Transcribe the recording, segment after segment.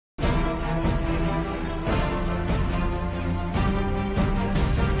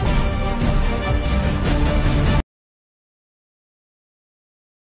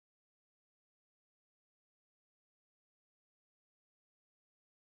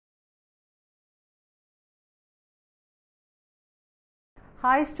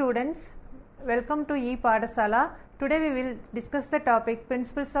Hi students, welcome to E-Padasala. Today we will discuss the topic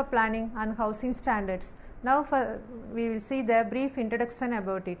Principles of Planning and Housing Standards. Now we will see the brief introduction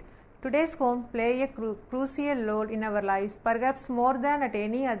about it. Today's home play a crucial role in our lives, perhaps more than at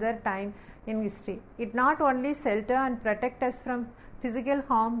any other time in history. It not only shelter and protect us from physical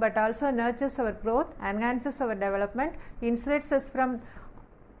harm but also nurtures our growth, enhances our development, insulates us from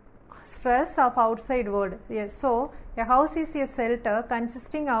stress of outside world. Yes, so a house is a shelter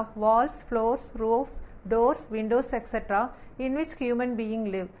consisting of walls, floors, roof, doors, windows, etc., in which human beings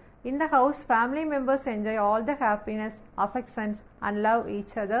live. In the house, family members enjoy all the happiness, affections, and love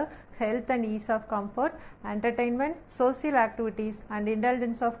each other, health and ease of comfort, entertainment, social activities, and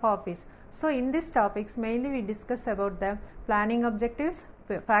indulgence of hobbies. So in these topics, mainly we discuss about the planning objectives,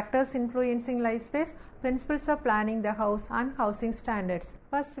 factors influencing life space, principles of planning the house, and housing standards.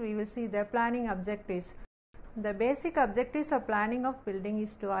 First, we will see the planning objectives. The basic objectives of planning of building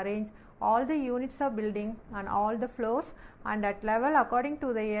is to arrange all the units of building and all the floors and at level according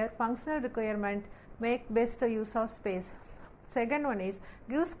to their functional requirement, make best use of space. Second one is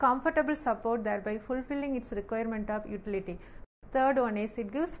gives comfortable support, thereby fulfilling its requirement of utility. Third one is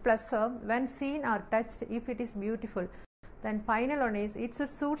it gives pleasure when seen or touched if it is beautiful. Then final one is it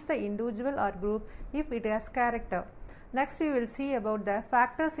suits the individual or group if it has character. Next we will see about the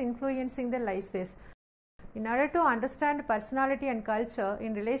factors influencing the life space. In order to understand personality and culture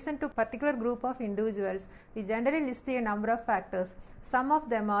in relation to particular group of individuals, we generally list a number of factors. Some of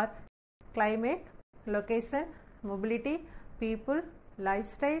them are climate, location, mobility, people,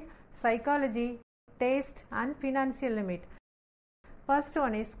 lifestyle, psychology, taste, and financial limit. First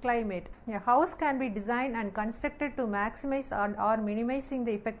one is climate. A house can be designed and constructed to maximize or minimizing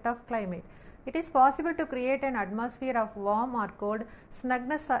the effect of climate. It is possible to create an atmosphere of warm or cold,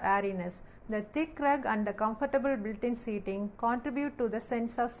 snugness or airiness. The thick rug and the comfortable built-in seating contribute to the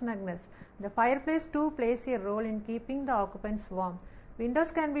sense of snugness. The fireplace too plays a role in keeping the occupants warm.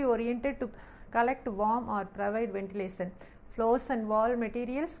 Windows can be oriented to collect warmth or provide ventilation. Floors and wall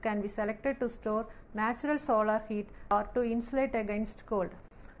materials can be selected to store natural solar heat or to insulate against cold.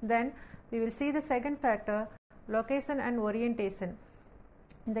 Then we will see the second factor, location and orientation.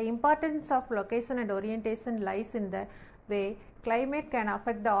 The importance of location and orientation lies in the way climate can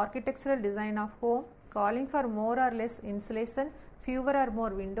affect the architectural design of home, calling for more or less insulation, fewer or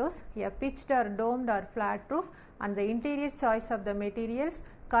more windows, a pitched or domed or flat roof, and the interior choice of the materials,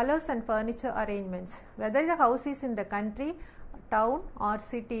 colors and furniture arrangements. Whether the house is in the country, town or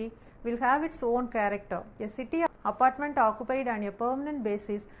city will have its own character. A city apartment occupied on a permanent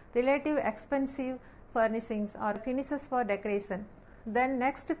basis, relative expensive furnishings or finishes for decoration. Then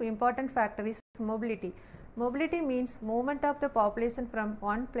next important factor is mobility. Mobility means movement of the population from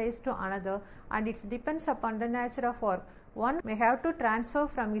one place to another, and it depends upon the nature of work. One may have to transfer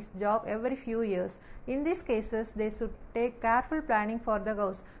from his job every few years. In these cases, they should take careful planning for the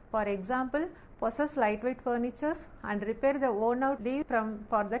house. For example, possess lightweight furniture and repair the worn out leave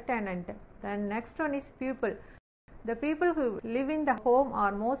for the tenant. Then next one is people. The people who live in the home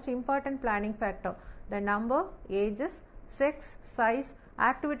are most important planning factor. The number, ages, sex, size,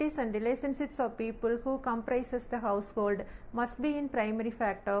 activities and relationships of people who comprises the household must be in primary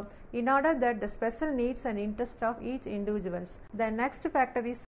factor in order that the special needs and interests of each individuals. The next factor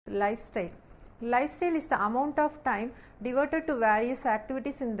is lifestyle. Lifestyle is the amount of time devoted to various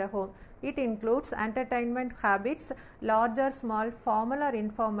activities in the home. It includes entertainment habits, large or small, formal or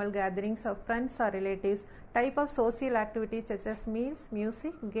informal gatherings of friends or relatives, type of social activities such as meals,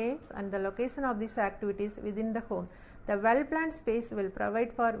 music, games, and the location of these activities within the home. The well-planned space will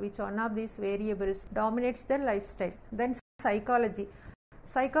provide for which one of these variables dominates the lifestyle. Then psychology.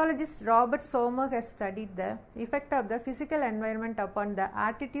 Psychologist Robert Sommer has studied the effect of the physical environment upon the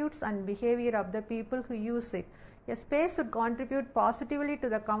attitudes and behavior of the people who use it. A space should contribute positively to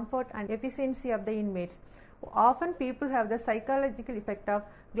the comfort and efficiency of the inmates. Often people have the psychological effect of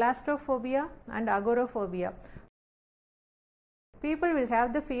claustrophobia and agoraphobia. People will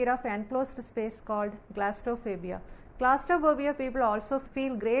have the fear of enclosed space called claustrophobia. Claustrophobia people also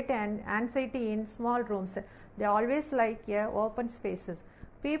feel great anxiety in small rooms. They always like open spaces.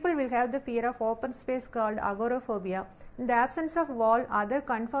 People will have the fear of open space called agoraphobia. In the absence of wall, other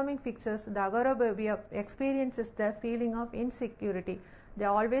conforming fixtures, the agoraphobia experiences the feeling of insecurity. They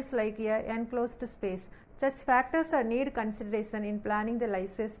always like enclosed space. Such factors need consideration in planning the life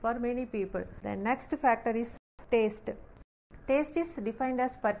space for many people. The next factor is taste. Taste is defined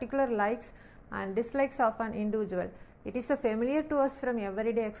as particular likes and dislikes of an individual. It is familiar to us from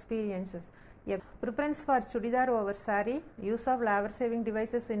everyday experiences. A preference for chudidar over sari, use of labor-saving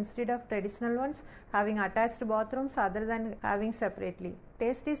devices instead of traditional ones, having attached bathrooms other than having separately.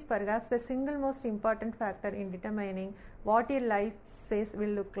 Taste is perhaps the single most important factor in determining what your life space will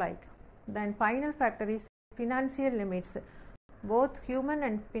look like. Then final factor is financial limits. Both human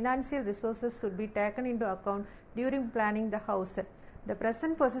and financial resources should be taken into account during planning the house. The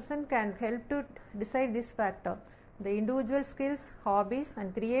present possession can help to decide this factor. The individual skills, hobbies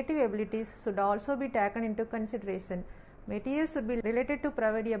and creative abilities should also be taken into consideration. Materials should be related to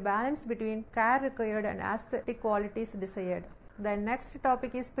provide a balance between care required and aesthetic qualities desired. The next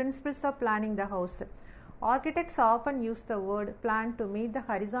topic is principles of planning the house. Architects often use the word plan to mean the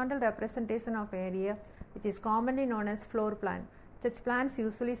horizontal representation of area, which is commonly known as floor plan. Such plans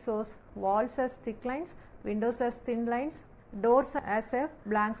usually shows walls as thick lines, windows as thin lines, doors as a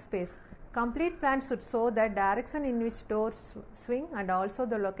blank space. Complete plan should show the direction in which doors swing and also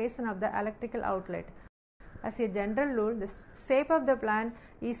the location of the electrical outlet. As a general rule, the shape of the plan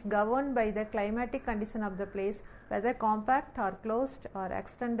is governed by the climatic condition of the place, whether compact or closed or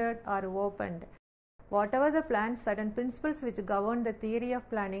extended or opened. Whatever the plan, certain principles which govern the theory of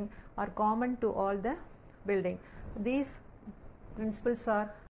planning are common to all the building. These principles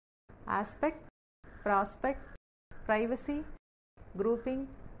are aspect, prospect, privacy, grouping,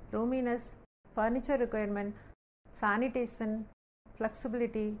 roominess, furniture requirement, sanitation,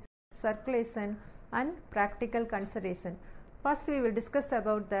 flexibility, circulation and practical consideration. First we will discuss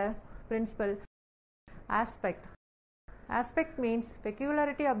about the principle aspect. Aspect means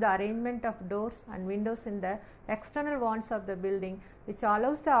peculiarity of the arrangement of doors and windows in the external walls of the building, which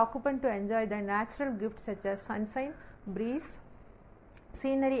allows the occupant to enjoy the natural gifts such as sunshine, breeze,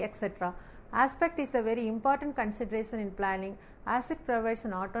 scenery, etc. Aspect is a very important consideration in planning, as it provides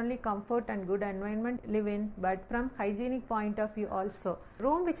not only comfort and good environment to live in, but from hygienic point of view also.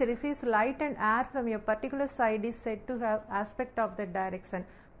 Room which receives light and air from a particular side is said to have aspect of that direction.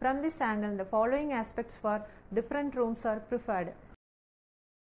 From this angle, the following aspects for different rooms are preferred.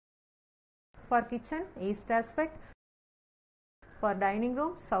 For kitchen, east aspect. For dining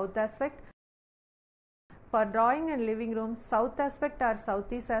room, south aspect. For drawing and living room, south aspect or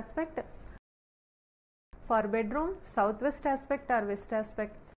southeast aspect. For bedroom, southwest aspect or west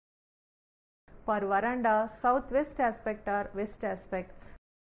aspect. For veranda, southwest aspect or west aspect.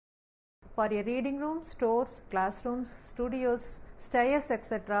 For a reading room, stores, classrooms, studios, stairs,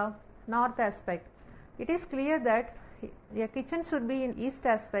 etc., north aspect. It is clear that a kitchen should be in east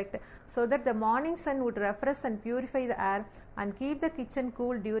aspect so that the morning sun would refresh and purify the air and keep the kitchen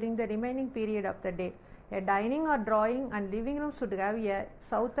cool during the remaining period of the day. A dining or drawing and living room should have a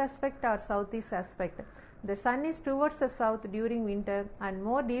south aspect or southeast aspect. The sun is towards the south during winter and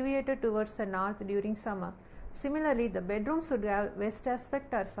more deviated towards the north during summer. Similarly, the bedroom should have west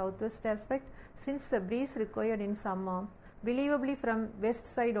aspect or southwest aspect, since the breeze required in summer, believably from west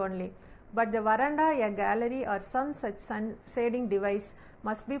side only. But the veranda, a gallery or some such sun shading device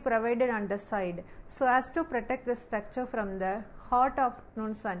must be provided on the side so as to protect the structure from the hot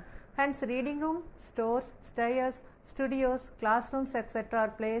afternoon sun. Hence, reading room, stores, stairs, studios, classrooms, etc. are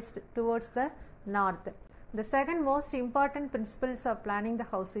placed towards the north. The second most important principles of planning the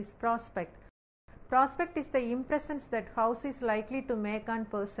house is prospect. Prospect is the impressions that house is likely to make on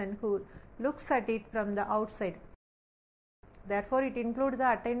person who looks at it from the outside. Therefore, it includes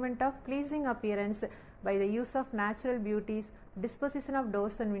the attainment of pleasing appearance by the use of natural beauties, disposition of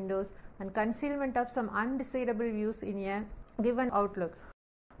doors and windows, and concealment of some undesirable views in a given outlook.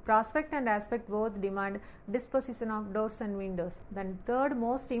 Prospect and aspect both demand disposition of doors and windows. Then third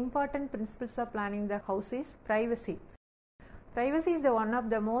most important principles of planning the house is privacy. Privacy is one of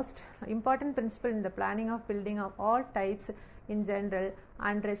the most important principles in the planning of building of all types in general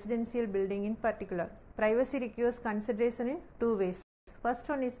and residential building in particular. Privacy requires consideration in two ways. First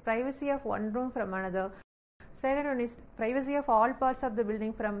one is privacy of one room from another. Second one is privacy of all parts of the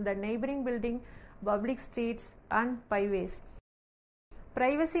building from the neighboring building, public streets and byways.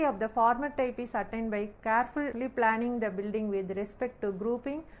 Privacy of the former type is attained by carefully planning the building with respect to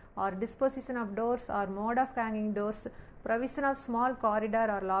grouping or disposition of doors or mode of hanging doors, provision of small corridor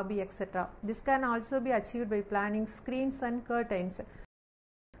or lobby, etc. This can also be achieved by planning screens and curtains.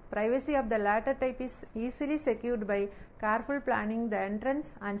 Privacy of the latter type is easily secured by careful planning the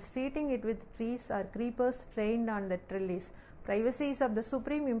entrance and streeting it with trees or creepers trained on the trellis. Privacy is of the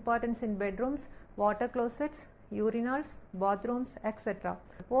supreme importance in bedrooms, water closets, urinals, bathrooms, etc.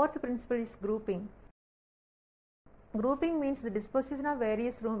 Fourth principle is grouping. Grouping means the disposition of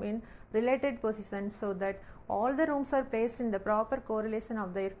various rooms in related positions so that all the rooms are placed in the proper correlation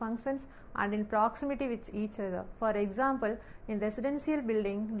of their functions and in proximity with each other. For example, in residential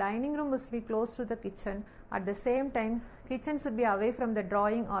building, dining room must be close to the kitchen. At the same time, kitchen should be away from the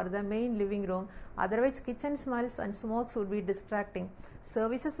drawing or the main living room. Otherwise, kitchen smells and smokes would be distracting.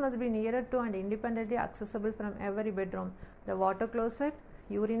 Services must be nearer to and independently accessible from every bedroom. The water closet,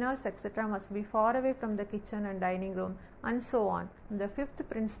 urinals, etc. must be far away from the kitchen and dining room, and so on. The fifth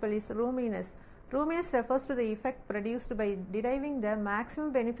principle is roominess. Roominess refers to the effect produced by deriving the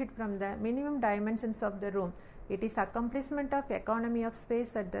maximum benefit from the minimum dimensions of the room. It is accomplishment of economy of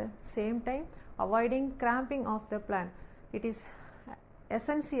space at the same time avoiding cramping of the plan. It is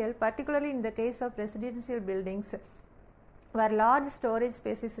essential, particularly in the case of residential buildings, where large storage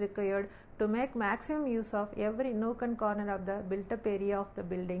space is required to make maximum use of every nook and corner of the built-up area of the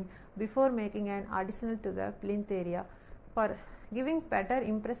building before making an additional to the plinth area. For giving better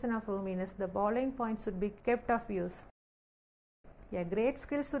impression of roominess, the following points should be kept of use. A great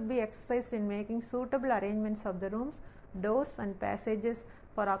skill should be exercised in making suitable arrangements of the rooms, doors and passages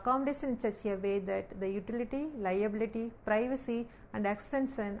for accommodation in such a way that the utility, liability, privacy and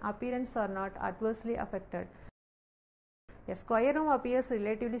extension appearance are not adversely affected. A square room appears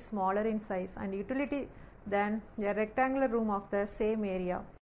relatively smaller in size and utility than a rectangular room of the same area.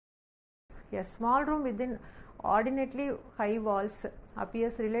 A small room within ordinately high walls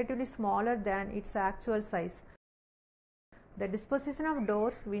appears relatively smaller than its actual size. The disposition of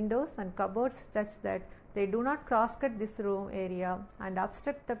doors, windows and cupboards such that they do not cross-cut this room area and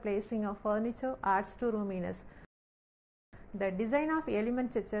obstruct the placing of furniture adds to roominess. The design of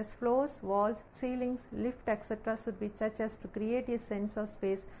elements such as floors, walls, ceilings, lift, etc. should be such as to create a sense of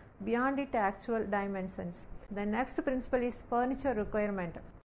space beyond its actual dimensions. The next principle is furniture requirement.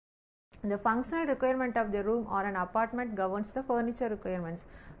 The functional requirement of the room or an apartment governs the furniture requirements.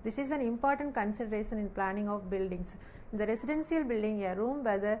 This is an important consideration in planning of buildings. In the residential building, a room,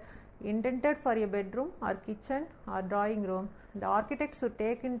 whether intended for a bedroom or kitchen or drawing room, the architect should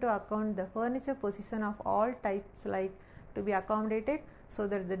take into account the furniture position of all types like to be accommodated so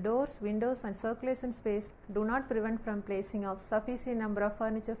that the doors, windows and circulation space do not prevent from placing of sufficient number of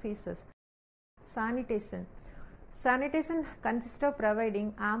furniture pieces. Sanitation. Sanitation consists of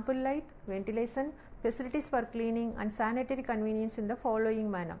providing ample light, ventilation, facilities for cleaning and sanitary convenience in the following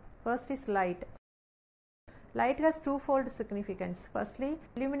manner. First is light. Light has twofold significance. Firstly,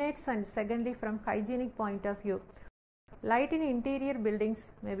 illuminates and secondly from hygienic point of view. Light in interior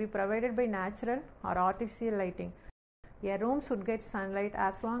buildings may be provided by natural or artificial lighting. A room should get sunlight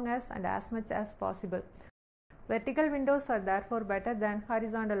as long as and as much as possible. Vertical windows are therefore better than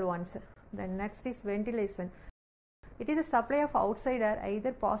horizontal ones. Then next is ventilation. It is the supply of outside air,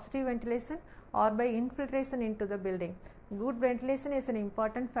 either positive ventilation or by infiltration into the building. Good ventilation is an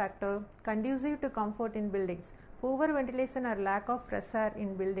important factor conducive to comfort in buildings. Poor ventilation or lack of fresh air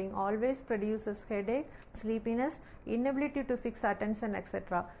in building always produces headache, sleepiness, inability to fix attention,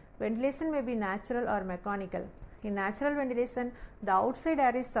 etc. Ventilation may be natural or mechanical. In natural ventilation, the outside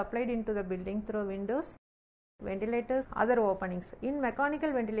air is supplied into the building through windows, ventilators, other openings. In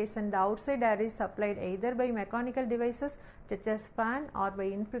mechanical ventilation, the outside air is supplied either by mechanical devices such as fan or by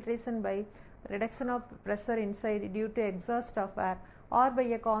infiltration by reduction of pressure inside due to exhaust of air or by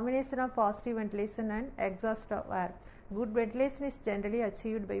a combination of positive ventilation and exhaust of air. Good ventilation is generally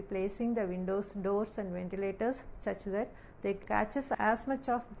achieved by placing the windows, doors and ventilators such that they catches as much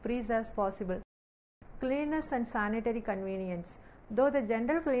of breeze as possible. Cleanliness and sanitary convenience. Though the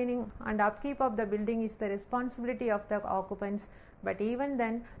general cleaning and upkeep of the building is the responsibility of the occupants, but even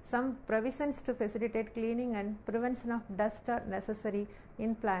then some provisions to facilitate cleaning and prevention of dust are necessary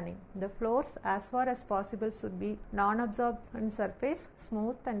in planning. The floors as far as possible should be non-absorbent surface,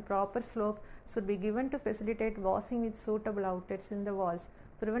 smooth and proper slope should be given to facilitate washing with suitable outlets in the walls.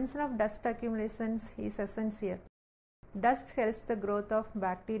 Prevention of dust accumulations is essential. Dust helps the growth of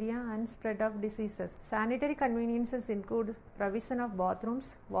bacteria and spread of diseases. Sanitary conveniences include provision of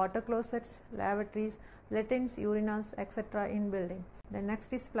bathrooms, water closets, lavatories, latrines, urinals, etc. in building. The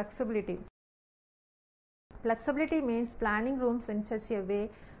next is flexibility. Flexibility means planning rooms in such a way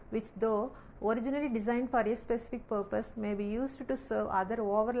which, though originally designed for a specific purpose, may be used to serve other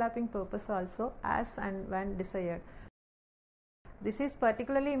overlapping purposes also as and when desired. This is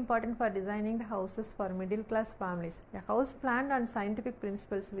particularly important for designing the houses for middle class families. A house planned on scientific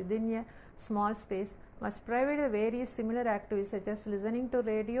principles within a small space must provide the various similar activities such as listening to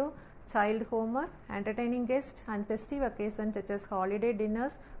radio, child homework, entertaining guests, and festive occasions such as holiday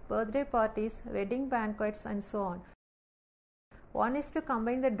dinners, birthday parties, wedding banquets, and so on. One is to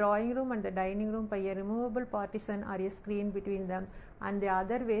combine the drawing room and the dining room by a removable partition or a screen between them, and the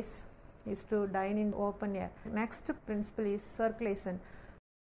other ways is to dine in open air. Next principle is circulation.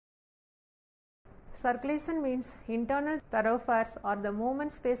 Circulation means internal thoroughfares or the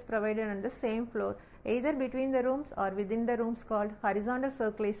movement space provided on the same floor, either between the rooms or within the rooms, called horizontal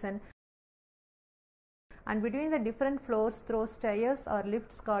circulation, and between the different floors through stairs or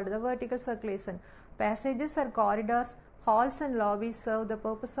lifts, called the vertical circulation. Passages or corridors, halls and lobbies serve the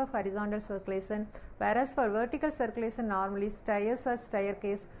purpose of horizontal circulation, whereas for vertical circulation normally stairs or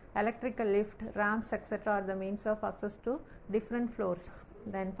staircase, electrical lift, ramps, etc. are the means of access to different floors.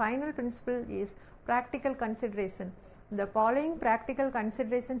 Then final principle is practical consideration. The following practical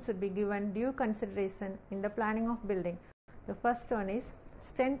considerations should be given due consideration in the planning of building. The first one is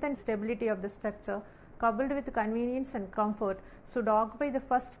strength and stability of the structure coupled with convenience and comfort should occupy the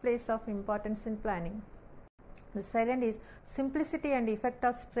first place of importance in planning. The second is simplicity and effect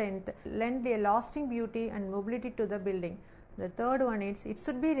of strength lend a lasting beauty and mobility to the building. The third one is it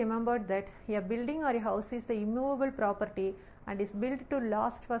should be remembered that a building or a house is the immovable property and is built to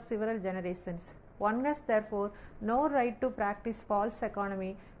last for several generations. One has therefore no right to practice false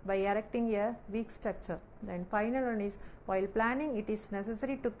economy by erecting a weak structure. Then final one is while planning it is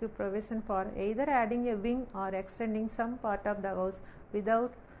necessary to keep provision for either adding a wing or extending some part of the house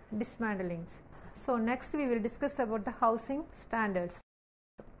without dismantling. So next we will discuss about the housing standards.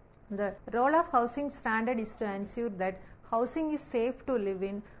 The role of housing standard is to ensure that housing is safe to live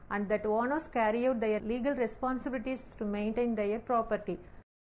in and that owners carry out their legal responsibilities to maintain their property.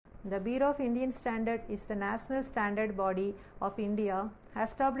 The Bureau of Indian Standard is the national standard body of India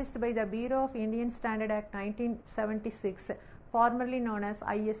established by the Bureau of Indian Standard Act 1976, formerly known as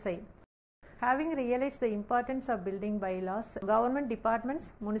ISI. Having realized the importance of building bylaws, government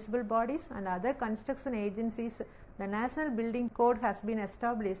departments, municipal bodies and other construction agencies, the National Building Code has been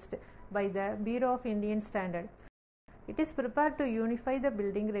established by the Bureau of Indian Standard. It is prepared to unify the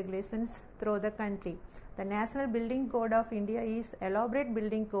building regulations through the country. The National Building Code of India is an elaborate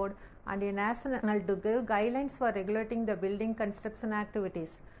building code and a national to give guidelines for regulating the building construction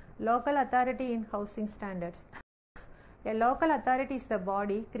activities. Local authority in housing standards. A local authority is the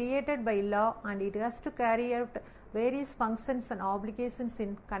body created by law and it has to carry out various functions and obligations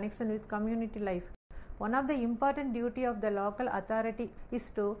in connection with community life. One of the important duty of the local authority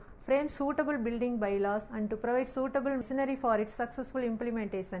is to frame suitable building bylaws and to provide suitable machinery for its successful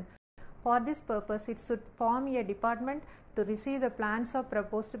implementation. For this purpose, it should form a department to receive the plans of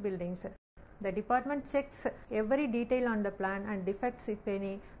proposed buildings. The department checks every detail on the plan and defects, if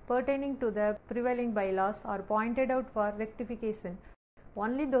any, pertaining to the prevailing bylaws are pointed out for rectification.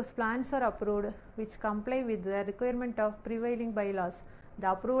 Only those plans are approved which comply with the requirement of prevailing bylaws.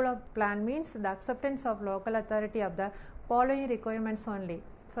 The approval of plan means the acceptance of local authority of the following requirements only.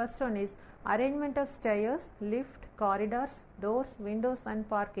 First one is arrangement of stairs, lift, corridors, doors, windows and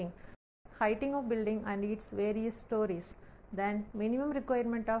parking. Heighting of building and its various stories. Then minimum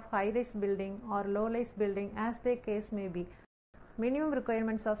requirement of high-rise building or low-rise building as the case may be. Minimum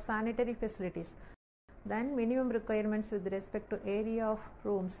requirements of sanitary facilities. Then minimum requirements with respect to area of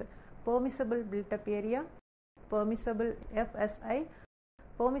rooms. Permissible built-up area, permissible FSI,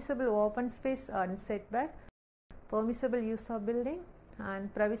 permissible open space and setback, permissible use of building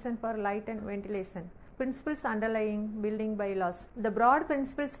and provision for light and ventilation. Principles underlying building bylaws. The broad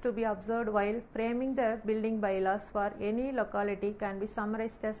principles to be observed while framing the building bylaws for any locality can be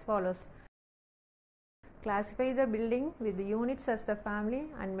summarized as follows. Classify the building with the units as the family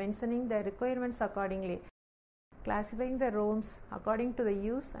and mentioning the requirements accordingly. Classifying the rooms according to the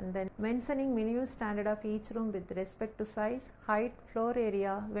use and then mentioning minimum standard of each room with respect to size, height, floor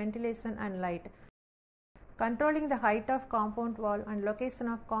area, ventilation and light. Controlling the height of compound wall and location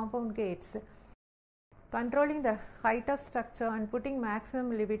of compound gates. Controlling the height of structure and putting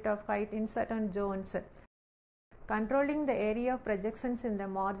maximum limit of height in certain zones. Controlling the area of projections in the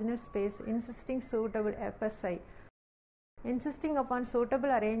marginal space, insisting suitable FSI. Insisting upon suitable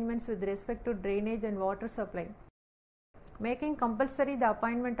arrangements with respect to drainage and water supply. Making compulsory the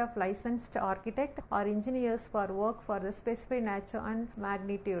appointment of licensed architect or engineers for work for the specified nature and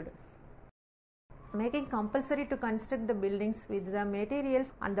magnitude. Making compulsory to construct the buildings with the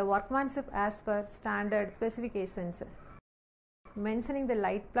materials and the workmanship as per standard specifications. Mentioning the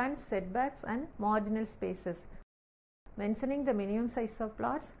light plans, setbacks and marginal spaces. Mentioning the minimum size of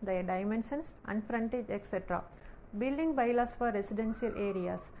plots, their dimensions and frontage, etc. Building bylaws for residential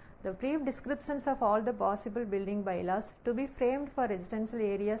areas. The brief descriptions of all the possible building bylaws to be framed for residential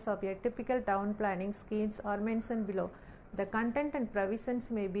areas of a typical town planning schemes are mentioned below. The content and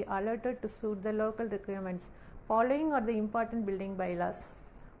provisions may be altered to suit the local requirements. Following are the important building bylaws.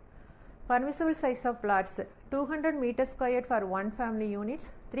 Permissible size of plots: 200 meters square for one family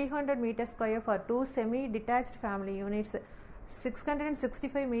units, 300 meters square for two semi-detached family units,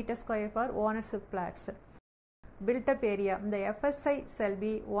 665 meters square for ownership plots. Built-up area: the FSI shall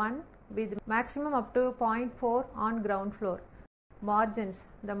be 1 with maximum up to 0.4 on ground floor. Margins: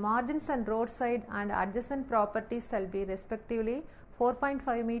 the margins on roadside and adjacent properties shall be respectively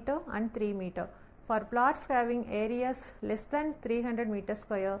 4.5 meter and 3 meter. For plots having areas less than 300 meters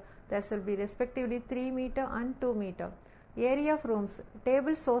square, there shall be respectively 3 meter and 2 meter. Area of rooms: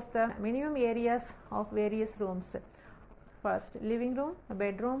 table shows the minimum areas of various rooms. First, living room,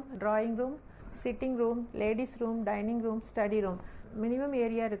 bedroom, drawing room, sitting room, ladies room, dining room, study room. Minimum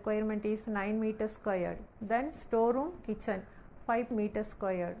area requirement is 9 meters squared. Then storeroom, kitchen, 5 meters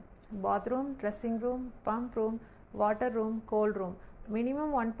squared. Bathroom, dressing room, pump room, water room, cold room. Minimum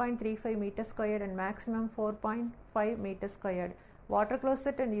 1.35 meters squared and maximum 4.5 meters squared. Water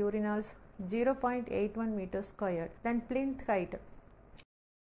closet and urinals 0.81 meters squared. Then plinth height: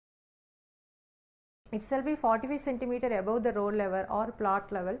 it shall be 45 centimeter above the road level or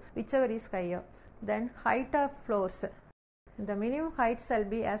plot level, whichever is higher. Then height of floors: the minimum height shall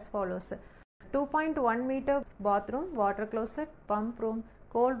be as follows: 2.1 meter bathroom, water closet, pump room,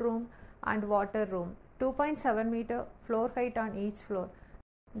 cold room and water room. 2.7 meter floor height on each floor.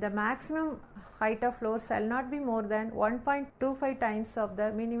 The maximum height of floor shall not be more than 1.25 times of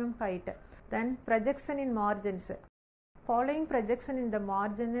the minimum height. Then projection in margins: following projection in the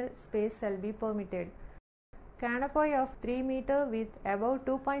marginal space shall be permitted: canopy of 3 meter with above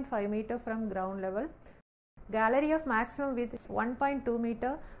 2.5 meter from ground level, gallery of maximum width 1.2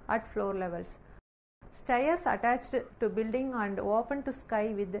 meter at floor levels, stairs attached to building and open to sky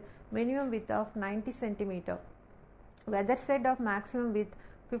with minimum width of 90 centimeter, weather shed of maximum width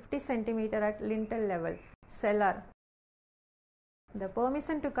 50 centimeter at lintel level. Cellar: the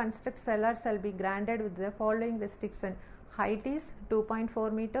permission to construct cellar shall be granted with the following restriction: height is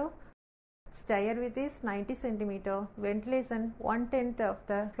 2.4 meter, stair width is 90 centimeter, ventilation 1/10 of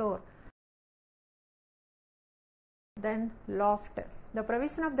the floor. Then loft: the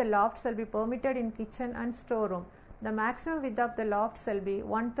provision of the loft shall be permitted in kitchen and storeroom. The maximum width of the loft shall be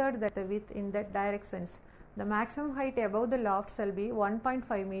 1/3 the width in the directions. The maximum height above the loft shall be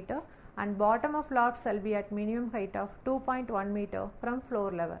 1.5 meter and bottom of loft shall be at minimum height of 2.1 meter from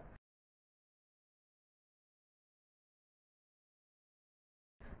floor level.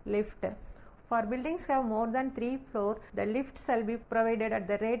 Lift: for buildings have more than 3 floors, the lift shall be provided at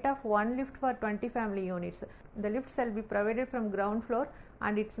the rate of 1 lift for 20 family units. The lift shall be provided from ground floor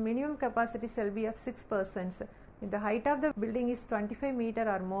and its minimum capacity shall be of 6 persons. If the height of the building is 25 meter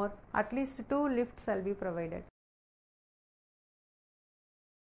or more, at least 2 lifts shall be provided.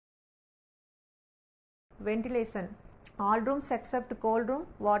 Ventilation: all rooms except cold room,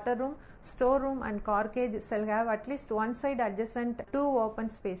 water room, storeroom and car cage shall have at least one side adjacent 2 open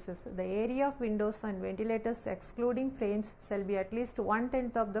spaces. The area of windows and ventilators excluding frames shall be at least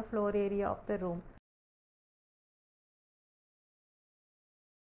 1/10 of the floor area of the room.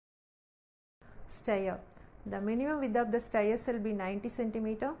 Stair: the minimum width of the stair shall be 90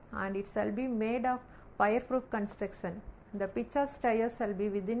 centimeter and it shall be made of fireproof construction. The pitch of stair shall be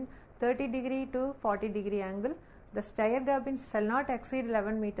within 30° to 40° angle. The stair cabins shall not exceed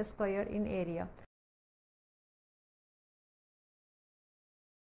 11 meters square in area.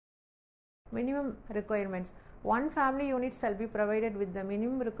 Minimum requirements: one family unit shall be provided with the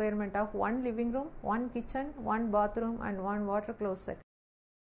minimum requirement of 1 living room, 1 kitchen, 1 bathroom and 1 water closet.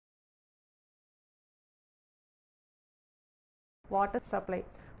 Water supply: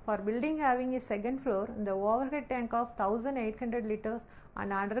 for building having a second floor, the overhead tank of 1800 liters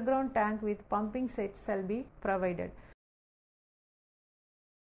and underground tank with pumping set shall be provided.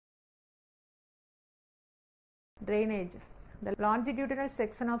 Drainage: the longitudinal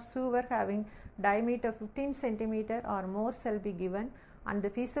section of sewer having diameter 15 centimeter or more shall be given and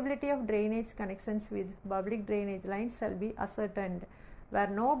the feasibility of drainage connections with public drainage lines shall be ascertained.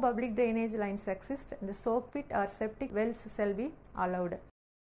 Where no public drainage lines exist, the soak pit or septic wells shall be allowed.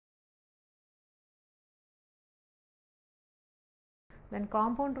 Then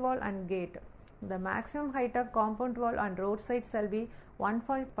compound wall and gate: the maximum height of compound wall on roadside shall be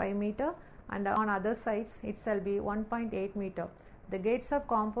 1.5 meter and on other sides it shall be 1.8 meter. The gates of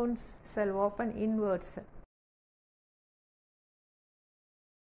compounds shall open inwards.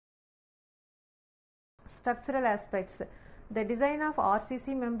 Structural aspects: the design of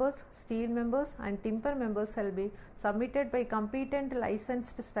RCC members, steel members and timber members shall be submitted by competent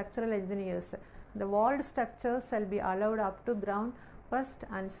licensed structural engineers. The walled structure shall be allowed up to ground, first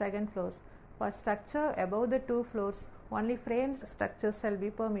and second floors. For structure above the 2 floors, only framed structures shall be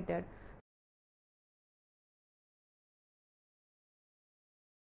permitted.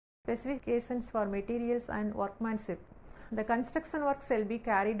 Specifications for materials and workmanship. The construction work shall be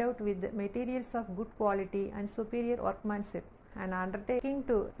carried out with materials of good quality and superior workmanship. An undertaking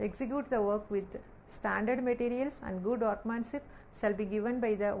to execute the work with standard materials and good workmanship shall be given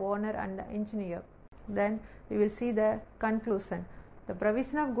by the owner and the engineer. Then we will see the conclusion. The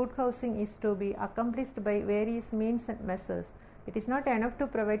provision of good housing is to be accomplished by various means and measures. It is not enough to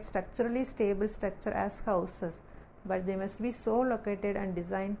provide structurally stable structure as houses, but they must be so located and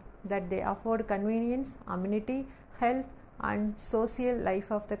designed that they afford convenience, amenity, health and social life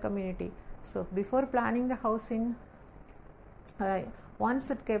of the community. So before planning the housing, one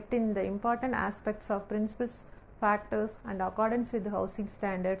should keep in the important aspects of principles, factors and accordance with the housing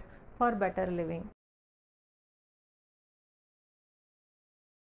standards for better living.